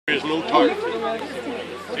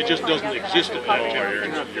retard. It just doesn't exist at that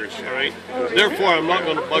temperature. All right. Therefore, I'm not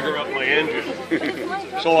going to bugger up my engine,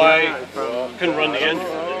 so I can run the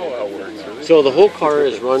engine. So the whole car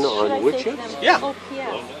is run on wood chips? Yeah.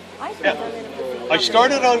 Yeah. I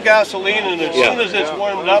started on gasoline, and as soon as it's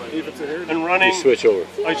warmed up and running, you switch over.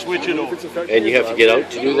 I switch it over. And you have to get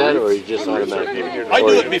out to do that, or you just automatically? I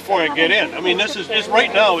do it before I get in. I mean, this is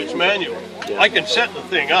right now. It's manual. I can set the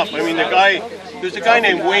thing up. I mean, there's a guy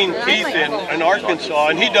named Wayne Keith in Arkansas,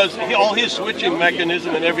 and he does all his switching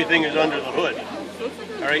mechanism and everything is under the hood.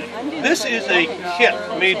 All right. This is a kit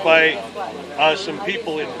made by some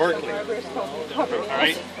people in Berkeley. All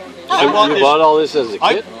right. So you bought all this as a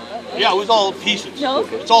kit? Yeah, it was all pieces.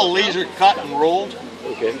 Okay. It's all laser cut and rolled.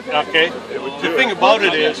 Okay. Okay. The thing about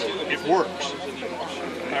it is, it works.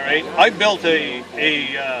 All right. I built a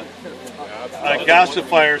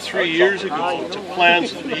gasifier 3 years ago to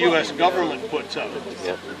plans that the U.S. government puts out.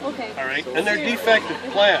 Yeah. All right. And they're defective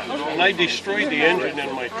plans, and I destroyed the engine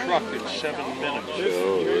in my truck in 7 minutes.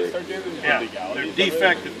 Yeah. They're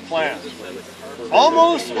defective plans.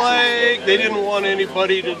 Almost like they didn't want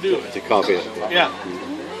anybody to do it. To copy it. Yeah.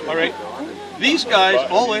 All right. These guys,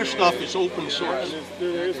 all their stuff is open source.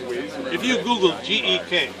 If you Google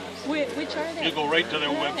GEK, which are they? you go right to their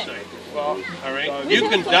website. All right. You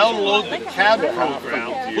can download the CAD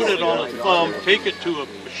program, put it on a thumb, take it to a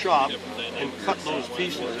shop, and cut those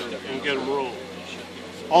pieces and get them rolled.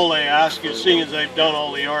 All they ask is, seeing as they've done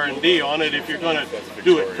all the R&D on it, if you're going to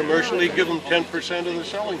do it commercially, give them 10% of the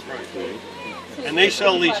selling price. And they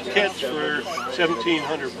sell these kits for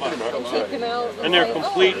 $1,700, and they're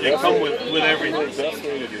complete. They come with everything.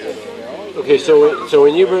 Okay, so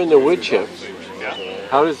when you burn the wood chips,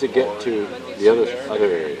 how does it get to the other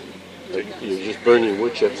area? Like you're just burning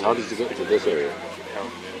wood chips. How does it get to this area?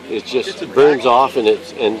 It just burns off, and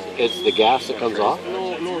it's the gas that comes off.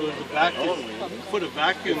 No, there's a vacuum. Put a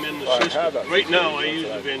vacuum in the system. Right now, I use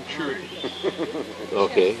a Venturi.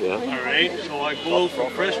 Okay, yeah. All right, so I blow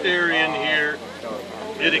compressed air in here.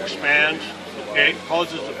 It expands. Okay,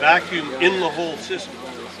 causes a vacuum in the whole system.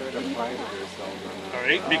 All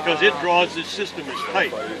right, because it draws. This system is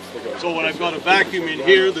tight. So when I've got a vacuum in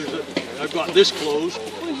here, I've got this closed.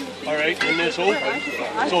 All right, and this open.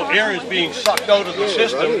 So air is being sucked out of the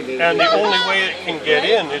system, and the only way it can get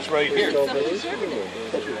in is right here.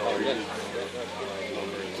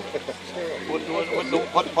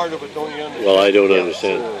 What part of it don't you understand? Well, I don't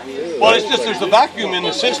understand. Well, it's just there's a vacuum in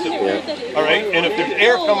the system, all right? And if there's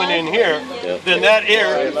air coming in here, then that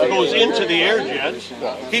air goes into the air jets,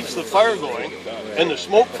 keeps the fire going, and the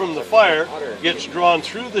smoke from the fire gets drawn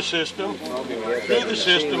through the system, up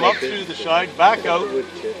through the side, back out,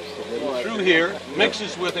 through here,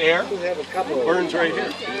 mixes with air, burns right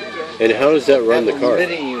here. And how does that run the car?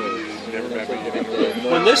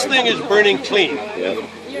 When this thing is burning clean,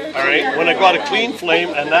 all right, when I got a clean flame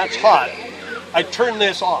and that's hot, I turn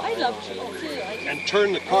this off and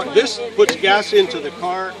turn the car. This puts gas into the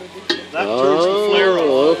car. That turns the flare on.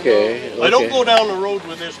 Okay. I don't go down the road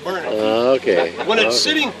with this burning. Okay. When it's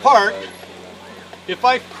sitting parked, if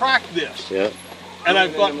I crack this and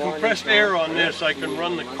I've got compressed air on this, I can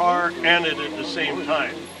run the car and it at the same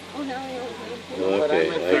time.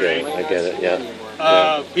 Okay, I get it. Yeah.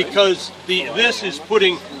 Because this is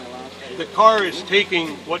putting. The car is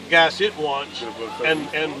taking what gas it wants,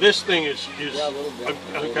 and this thing is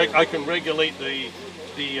I can regulate the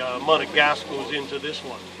amount of gas goes into this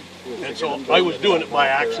one. And so I was doing it by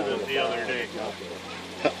accident the other day.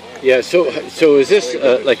 Yeah. So is this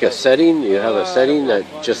like a setting? You have a setting that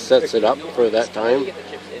just sets it up for that time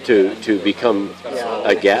to become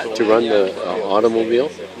a gas to run the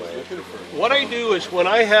automobile? What I do is when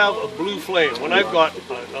I have a blue flame, when I've got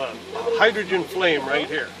a hydrogen flame right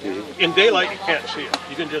here, in daylight you can't see it,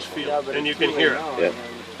 you can just feel it and you can hear it. Yeah.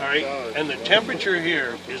 All right, and the temperature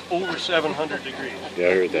here is over 700 degrees. Yeah,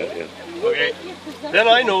 I heard that. Yeah. Okay, then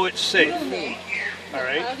I know it's safe. All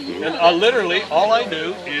right, and literally all I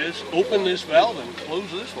do is open this valve and close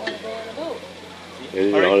this one.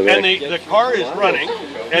 And, all right, and the car is running,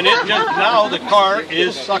 and it just now the car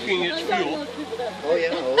is sucking its fuel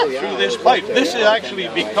through this pipe. This actually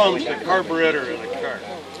becomes the carburetor of the car.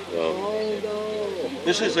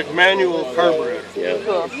 This is a manual carburetor. Yeah,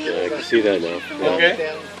 I can see that now.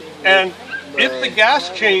 Okay, and if the gas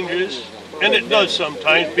changes, and it does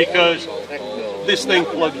sometimes because this thing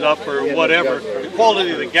plugs up or whatever, the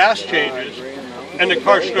quality of the gas changes, and the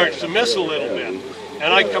car starts to miss a little bit.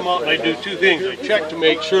 And I come out and I do two things. I check to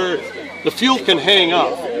make sure the fuel can hang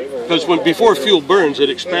up, because before fuel burns, it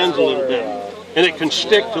expands a little bit. And it can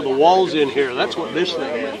stick to the walls in here. That's what this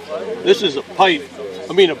thing is. This is a pipe,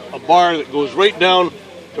 a bar that goes right down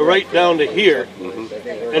to right down to here,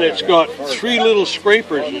 and it's got 3 little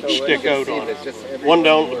scrapers that stick out on it. One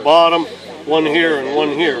down at the bottom, one here, and one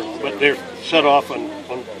here, but they're set off on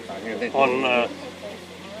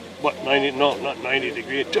what, 90, no, not 90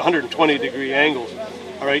 degree, 120 degree angles.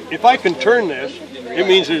 All right, if I can turn this, it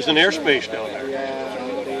means there's an airspace down there.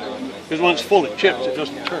 Because when it's full of chips, it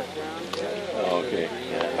doesn't turn. Okay.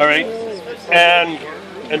 All right,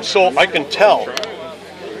 and so I can tell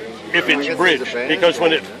if it's bridged, because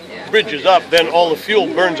when it bridges up, then all the fuel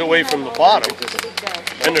burns away from the bottom,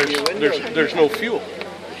 and there's no fuel.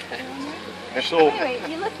 So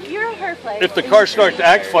if the car starts to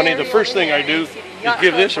act funny, the first thing I do is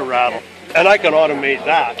give this a rattle, and I can automate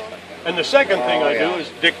that. And the second thing I do is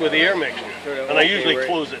dick with the air mixture, and I usually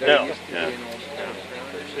close it down.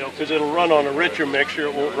 You know, because it'll run on a richer mixture,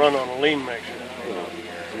 it won't run on a lean mixture.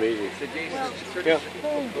 It's amazing. Yeah.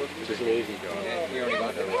 It's amazing.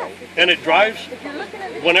 And it drives,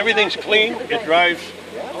 when everything's clean, it drives,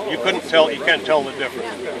 you can't tell the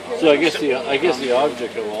difference. So I guess the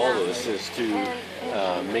object of all this is to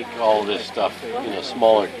make all this stuff in a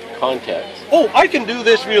smaller context. Oh, I can do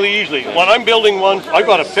this really easily. When I'm building one, I've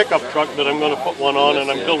got a pickup truck that I'm going to put one on, and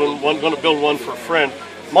I'm going to build one for a friend.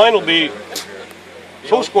 Mine will be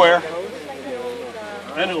so square,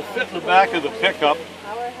 and it'll fit in the back of the pickup,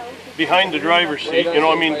 behind the driver's seat, you know,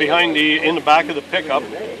 I mean in the back of the pickup,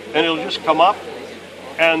 and it'll just come up,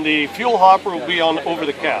 and the fuel hopper will be over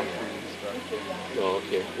the cab. Oh,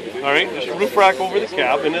 okay. All right, just a roof rack over the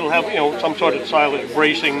cab, and it'll have, you know, some sort of silent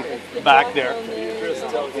bracing back there,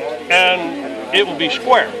 and it will be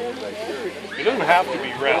square. It doesn't have to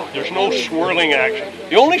be round. There's no swirling action.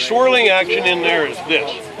 The only swirling action in there is this.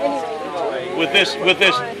 With this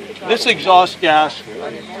exhaust gas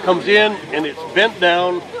comes in, and it's bent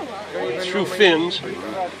down through fins,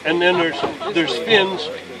 and then there's fins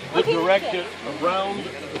that direct it around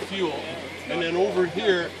the fuel, and then over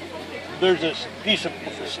here there's this piece of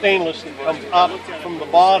stainless that comes up from the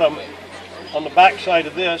bottom on the back side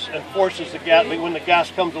of this and forces the gas. When the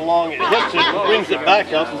gas comes along, it hits it, brings it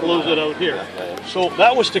back up, and blows it out here. So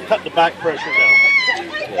that was to cut the back pressure down.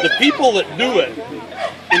 The people that do it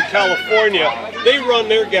in California, they run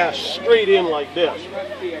their gas straight in like this,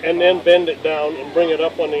 and then bend it down and bring it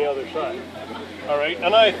up on the other side. All right,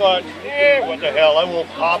 and I thought, what the hell, I won't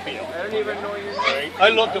copy them. All right? I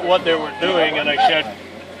looked at what they were doing, and I said,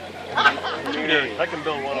 2 days, I can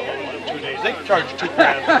build one of those in 2 days. They charge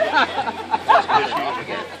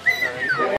 $2,000.